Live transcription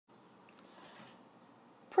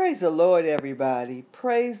Praise the Lord, everybody.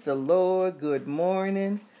 Praise the Lord. Good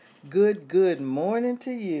morning. Good morning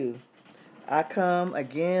to you. I come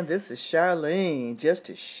again. This is Charlene just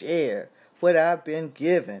to share what I've been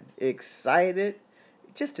given. Excited.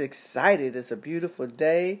 Just excited. It's a beautiful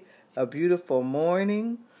day, a beautiful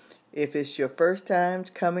morning. If it's your first time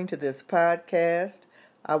coming to this podcast,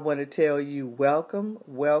 I want to tell you welcome,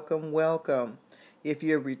 welcome, welcome. If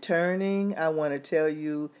you're returning, I want to tell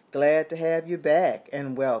you glad to have you back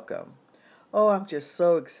and welcome. Oh, I'm just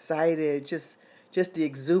so excited. Just the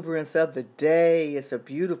exuberance of the day. It's a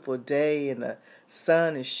beautiful day and the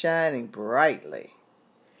sun is shining brightly.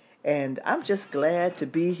 And I'm just glad to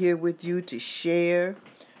be here with you to share.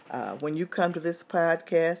 When you come to this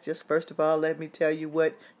podcast, just first of all, let me tell you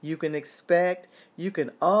what you can expect. You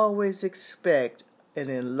can always expect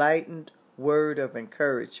an enlightened word of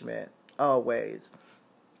encouragement. Always.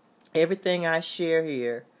 Everything I share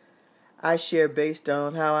here, I share based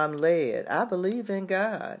on how I'm led. I believe in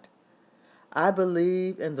God. I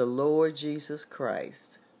believe in the Lord Jesus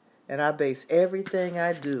Christ. And I base everything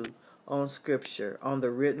I do on Scripture, on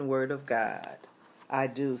the written Word of God. I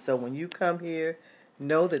do. So when you come here,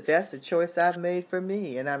 know that that's the choice I've made for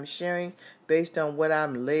me. And I'm sharing based on what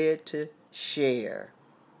I'm led to share.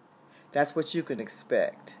 That's what you can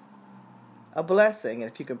expect. A blessing.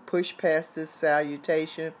 And if you can push past this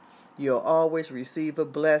salutation, you'll always receive a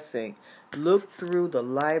blessing. Look through the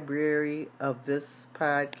library of this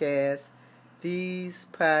podcast. These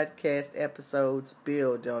podcast episodes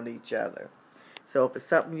build on each other. So if it's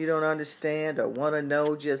something you don't understand or want to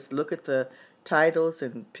know, just look at the titles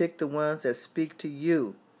and pick the ones that speak to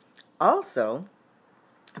you. Also,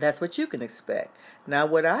 that's what you can expect. Now,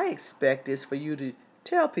 what I expect is for you to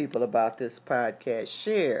tell people about this podcast,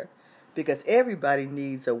 share, because everybody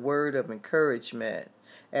needs a word of encouragement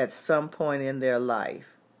at some point in their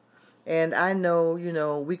life. And I know,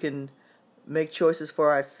 we can make choices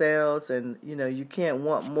for ourselves, and, you can't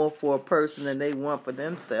want more for a person than they want for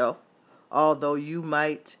themselves, although you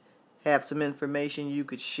might have some information you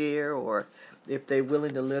could share, or if they're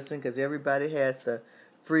willing to listen, because everybody has the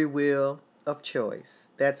free will of choice.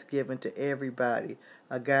 That's given to everybody,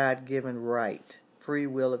 a God-given right, free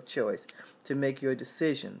will of choice to make your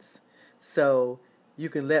decisions. So you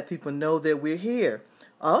can let people know that we're here.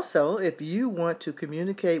 Also, if you want to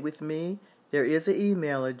communicate with me, there is an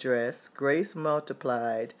email address,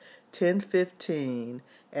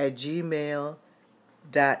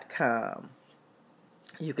 gracemultiplied1015@gmail.com.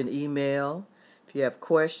 You can email if you have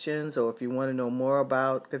questions or if you want to know more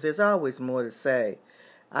about, because there's always more to say.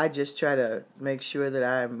 I just try to make sure that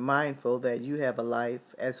I'm mindful that you have a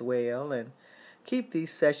life as well, and keep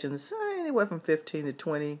these sessions anywhere from 15 to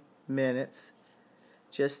 20 minutes,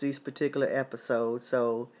 just these particular episodes.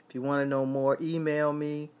 So if you want to know more, email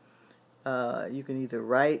me. You can either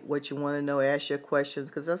write what you want to know, ask your questions,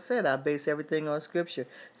 because I said I base everything on Scripture.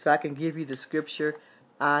 So I can give you the Scripture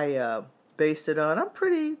I based it on. I'm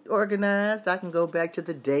pretty organized. I can go back to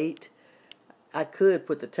the date. I could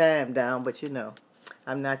put the time down, but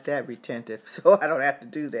I'm not that retentive, so I don't have to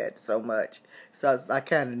do that so much. So I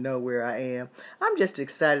kind of know where I am. I'm just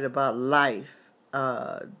excited about life.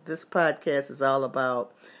 This podcast is all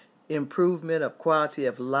about improvement of quality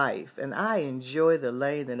of life, and I enjoy the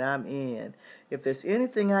lane that I'm in. If there's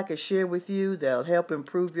anything I can share with you that'll help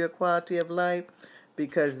improve your quality of life,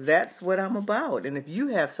 because that's what I'm about. And if you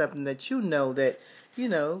have something that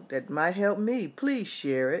that might help me, please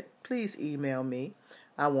share it. Please email me.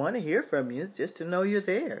 I want to hear from you, just to know you're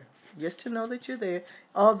there, just to know that you're there.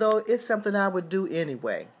 Although it's something I would do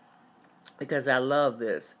anyway, because I love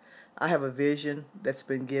this. I have a vision that's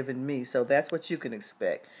been given me, so that's what you can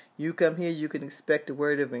expect. You come here, you can expect a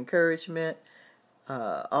word of encouragement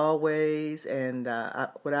always, and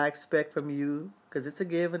what I expect from you, because it's a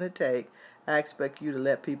give and a take, I expect you to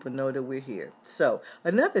let people know that we're here. So,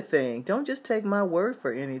 another thing, don't just take my word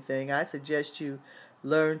for anything. I suggest you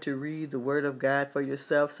learn to read the Word of God for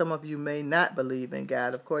yourself. Some of you may not believe in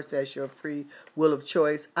God. Of course, that's your free will of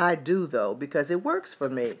choice. I do, though, because it works for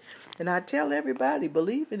me. And I tell everybody,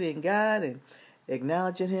 believing in God and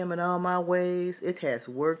acknowledging Him in all my ways, it has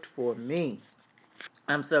worked for me.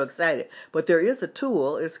 I'm so excited. But there is a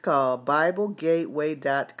tool. It's called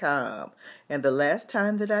BibleGateway.com. And the last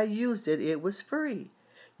time that I used it, it was free.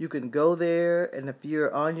 You can go there, and if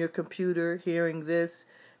you're on your computer hearing this,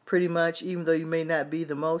 pretty much, even though you may not be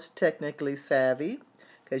the most technically savvy,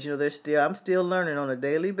 because I'm still learning on a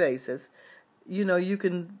daily basis. you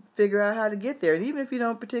can figure out how to get there. And even if you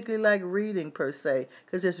don't particularly like reading per se,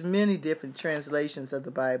 because there's many different translations of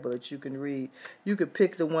the Bible that you can read, you could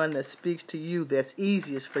pick the one that speaks to you, that's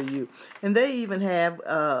easiest for you. And they even have,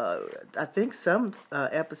 I think some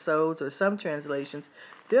episodes or some translations,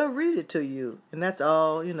 they'll read it to you. And that's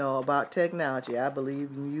all, about technology. I believe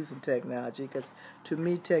in using technology because to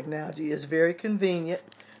me technology is very convenient.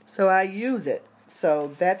 So I use it.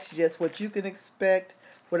 So that's just what you can expect.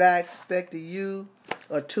 What I expect of you,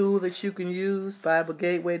 a tool that you can use,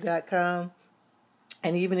 BibleGateway.com.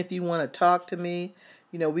 And even if you want to talk to me,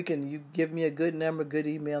 you give me a good number, good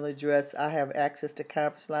email address. I have access to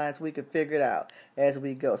conference lines. We can figure it out as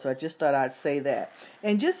we go. So I just thought I'd say that.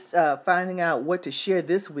 And just finding out what to share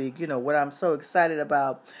this week, what I'm so excited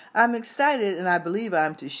about. I'm excited, and I believe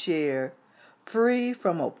I'm to share free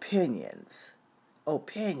from opinions.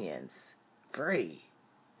 Opinions. Free.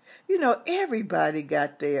 Everybody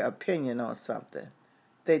got their opinion on something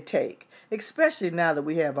they take, especially now that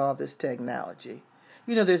we have all this technology.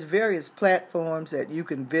 There's various platforms that you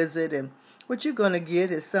can visit, and what you're going to get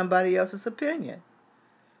is somebody else's opinion.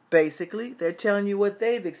 Basically, they're telling you what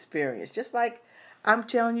they've experienced, just like I'm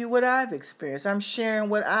telling you what I've experienced. I'm sharing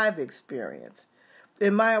what I've experienced.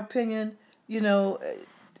 In my opinion,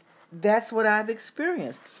 that's what I've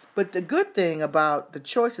experienced. But the good thing about the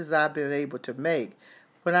choices I've been able to make,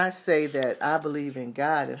 when I say that I believe in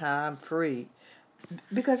God and how I'm free,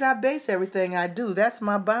 because I base everything I do. That's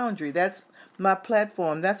my boundary. That's my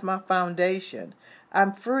platform. That's my foundation.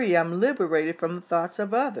 I'm free. I'm liberated from the thoughts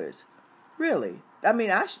of others. Really. I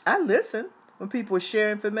mean, I listen. When people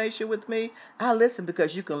share information with me, I listen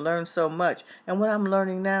because you can learn so much. And what I'm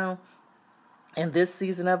learning now in this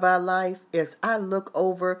season of our life is I look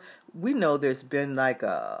over. We know there's been like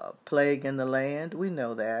a plague in the land. We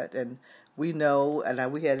know that. And we know,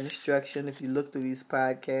 and we had instruction, if you look through these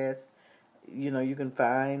podcasts, you can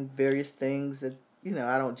find various things that,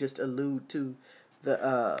 I don't just allude to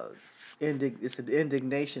the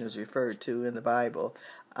indignation is referred to in the Bible.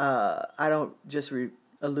 I don't just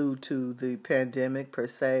allude to the pandemic per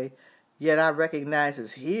se, yet I recognize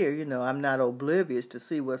it's here. I'm not oblivious to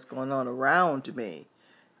see what's going on around me.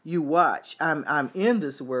 You watch. I'm in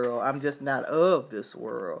this world. I'm just not of this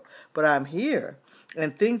world, but I'm here.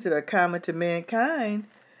 And things that are common to mankind,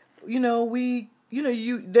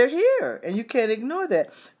 they're here, and you can't ignore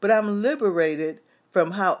that. But I'm liberated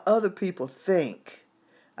from how other people think.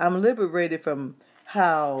 I'm liberated from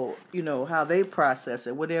how they process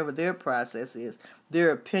it, whatever their process is,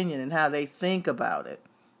 their opinion, and how they think about it.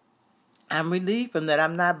 I'm relieved from that.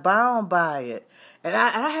 I'm not bound by it. And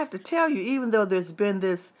I have to tell you, even though there's been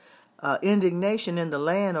this indignation in the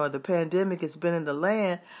land, or the pandemic has been in the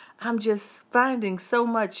land, I'm just finding so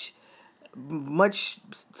much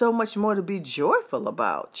more to be joyful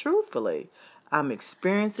about, truthfully. I'm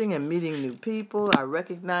experiencing and meeting new people. I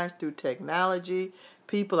recognize through technology,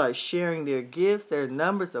 people are sharing their gifts. There are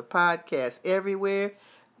numbers of podcasts everywhere.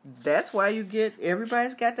 That's why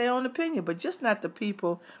everybody's got their own opinion, but just not the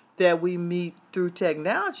people that we meet through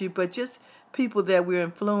technology, but just people that we're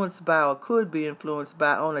influenced by or could be influenced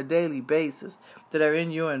by on a daily basis that are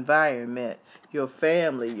in your environment, your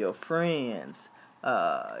family, your friends.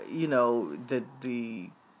 The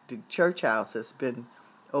church house has been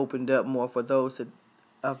opened up more for those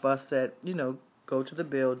of us that, go to the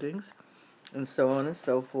buildings and so on and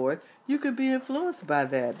so forth. You could be influenced by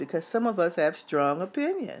that because some of us have strong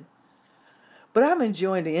opinion. But I'm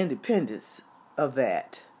enjoying the independence of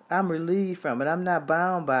that. I'm relieved from it. I'm not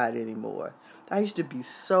bound by it anymore. I used to be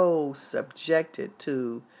so subjected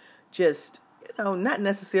to just, not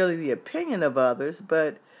necessarily the opinion of others,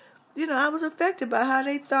 but, I was affected by how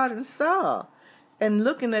they thought and saw and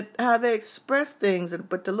looking at how they expressed things.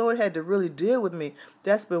 But the Lord had to really deal with me.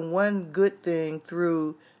 That's been one good thing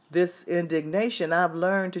through this indignation. I've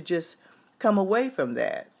learned to just come away from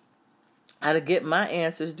that. I to get my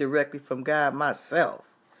answers directly from God myself.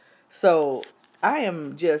 So I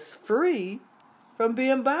am just free from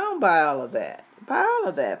being bound by all of that.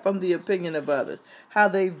 From the opinion of others, how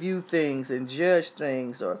they view things and judge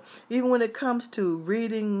things, or even when it comes to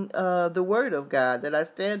reading the Word of God that I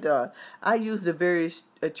stand on. I use the various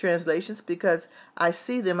translations because I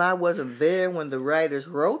see them. I wasn't there when the writers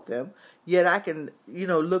wrote them, yet I can,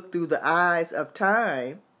 look through the eyes of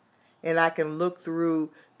time, and I can look through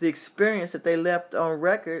the experience that they left on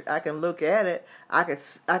record. I can look at it. I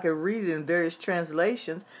can read it in various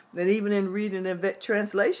translations, and even in reading in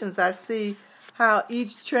translations, I see how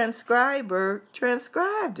each transcriber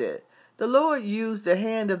transcribed it. The Lord used the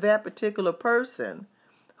hand of that particular person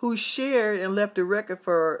who shared and left a record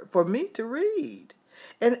for me to read.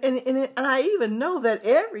 And I even know that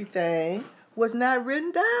everything was not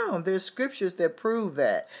written down. There's scriptures that prove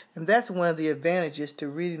that. And that's one of the advantages to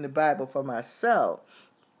reading the Bible for myself.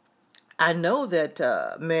 I know that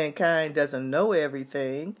mankind doesn't know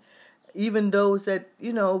everything. Even those that,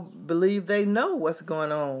 believe they know what's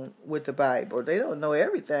going on with the Bible. They don't know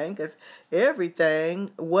everything because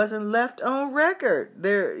everything wasn't left on record.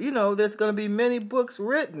 There's going to be many books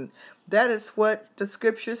written. That is what the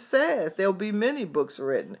scripture says. There'll be many books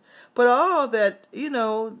written. But all that,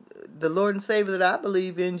 the Lord and Savior that I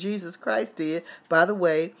believe in, Jesus Christ, did. By the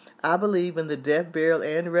way, I believe in the death, burial,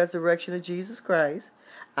 and resurrection of Jesus Christ.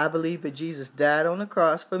 I believe that Jesus died on the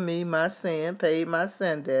cross for me, my sin, paid my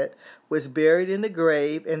sin debt, was buried in the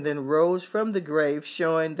grave, and then rose from the grave,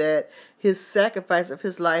 showing that his sacrifice of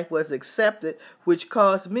his life was accepted, which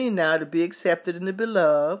caused me now to be accepted in the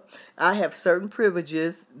beloved. I have certain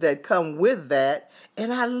privileges that come with that,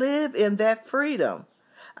 and I live in that freedom.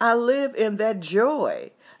 I live in that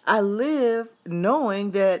joy. I live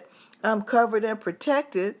knowing that I'm covered and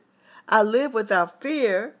protected. I live without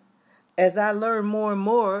fear. As I learn more and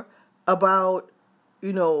more about,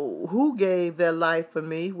 who gave their life for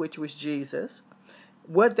me, which was Jesus,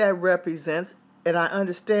 what that represents, and I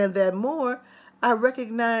understand that more, I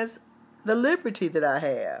recognize the liberty that I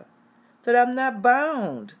have, that I'm not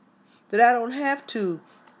bound, that I don't have to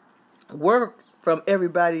work from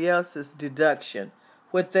everybody else's deduction,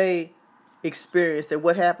 what they experienced and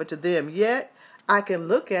what happened to them. Yet, I can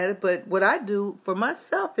look at it, but what I do for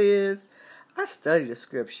myself is I study the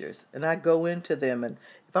scriptures and I go into them. And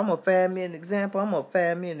if I'm going to find me an example, I'm going to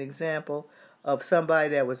find me an example of somebody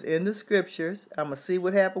that was in the scriptures. I'm going to see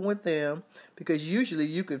what happened with them, because usually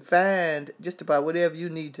you can find just about whatever you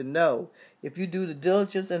need to know. If you do the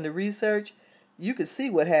diligence and the research, you can see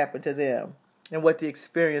what happened to them and what the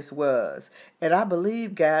experience was. And I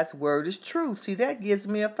believe God's word is true. See, that gives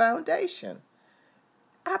me a foundation.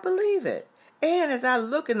 I believe it. And as I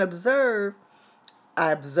look and observe,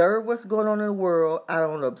 I observe what's going on in the world. I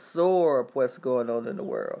don't absorb what's going on in the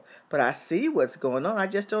world. But I see what's going on. I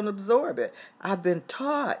just don't absorb it. I've been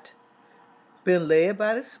taught, been led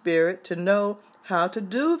by the Spirit to know how to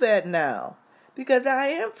do that now, because I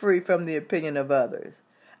am free from the opinion of others.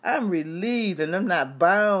 I'm relieved, and I'm not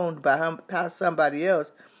bound by how somebody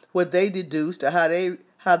else, what they deduced, or how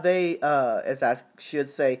they, as I should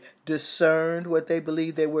say, discerned what they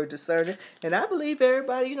believe they were discerning. And I believe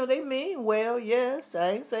everybody, they mean well, yes.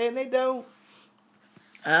 I ain't saying they don't.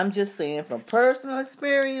 I'm just saying from personal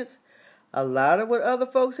experience, a lot of what other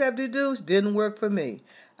folks have deduced didn't work for me.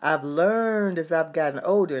 I've learned as I've gotten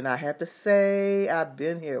older, and I have to say I've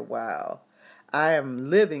been here a while. I am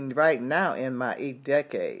living right now in my 8th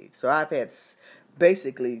decade. So I've had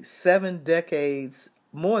basically 7 decades,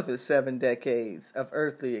 more than 7 decades of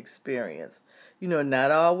earthly experience. Not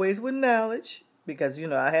always with knowledge, because,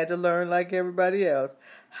 I had to learn like everybody else.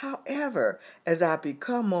 However, as I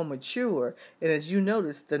become more mature, and as you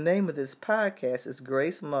notice, the name of this podcast is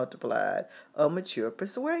Grace Multiplied, a Mature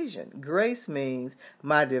Persuasion. Grace means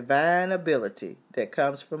my divine ability that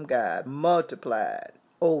comes from God, multiplied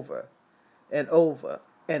over and over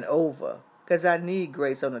and over, because I need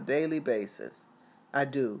grace on a daily basis. I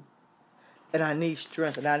do. And I need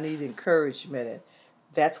strength, and I need encouragement, and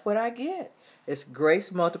that's what I get. It's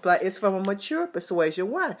grace multiplied. It's from a mature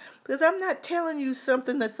persuasion. Why? Because I'm not telling you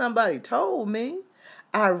something that somebody told me.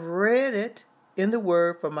 I read it in the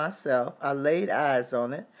Word for myself. I laid eyes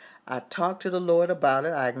on it. I talked to the Lord about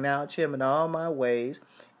it. I acknowledge Him in all my ways.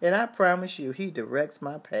 And I promise you, He directs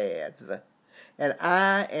my paths. And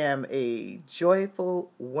I am a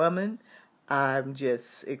joyful woman. I'm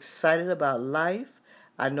just excited about life.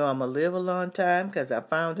 I know I'm going to live a long time because I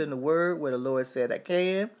found in the Word where the Lord said I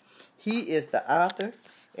can. He is the author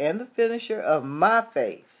and the finisher of my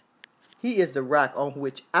faith. He is the rock on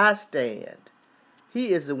which I stand. He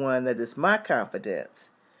is the one that is my confidence.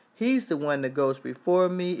 He's the one that goes before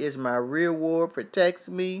me, is my reward, protects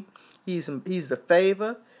me. He's the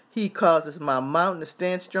favor. He causes my mountain to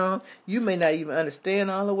stand strong. You may not even understand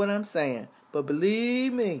all of what I'm saying, but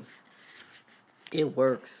believe me, it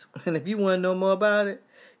works. And if you want to know more about it,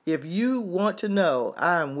 if you want to know,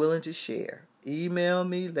 I'm willing to share. Email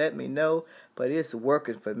me, let me know, but it's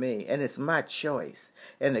working for me, and it's my choice.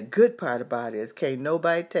 And the good part about it is can't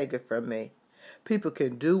nobody take it from me. People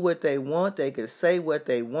can do what they want, they can say what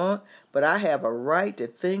they want, but I have a right to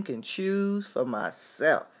think and choose for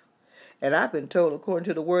myself. And I've been told, according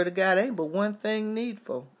to the Word of God, ain't but one thing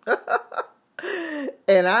needful.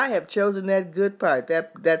 And I have chosen that good part,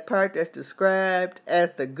 that part that's described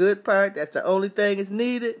as the good part, that's the only thing that's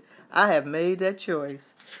needed. I have made that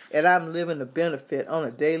choice, and I'm living the benefit on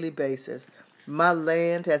a daily basis. My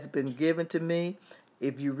land has been given to me,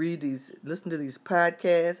 If you listen to these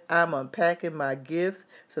podcasts, I'm unpacking my gifts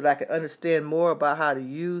so that I can understand more about how to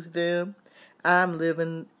use them. I'm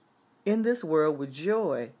living in this world with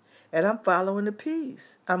joy, and I'm following the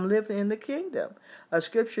peace. I'm living in the kingdom. A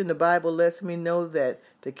scripture in the Bible lets me know that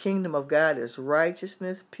the kingdom of God is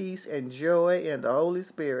righteousness, peace, and joy in the Holy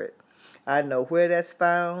Spirit. I know where that's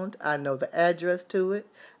found. I know the address to it.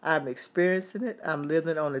 I'm experiencing it. I'm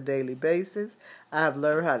living it on a daily basis. I've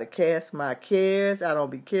learned how to cast my cares. I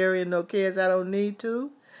don't be carrying no cares I don't need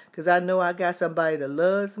to, because I know I got somebody that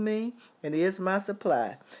loves me, and is my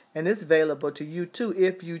supply. And it's available to you too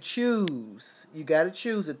if you choose. You got to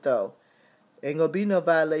choose it though. Ain't going to be no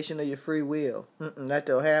violation of your free will. That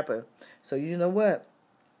don't happen. So you know what?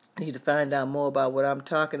 You need to find out more about what I'm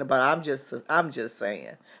talking about. I'm just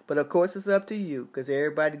saying. But of course it's up to you, because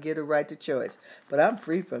everybody get a right to choice. But I'm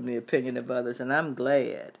free from the opinion of others, and I'm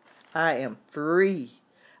glad. I am free.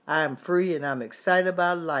 I am free, and I'm excited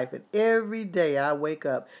about life. And every day I wake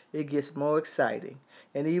up, it gets more exciting.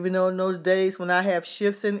 And even on those days when I have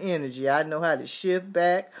shifts in energy, I know how to shift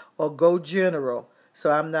back or go general,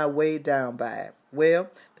 so I'm not weighed down by it. Well,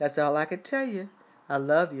 that's all I can tell you. I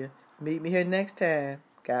love you. Meet me here next time.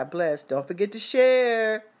 God bless. Don't forget to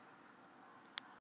share.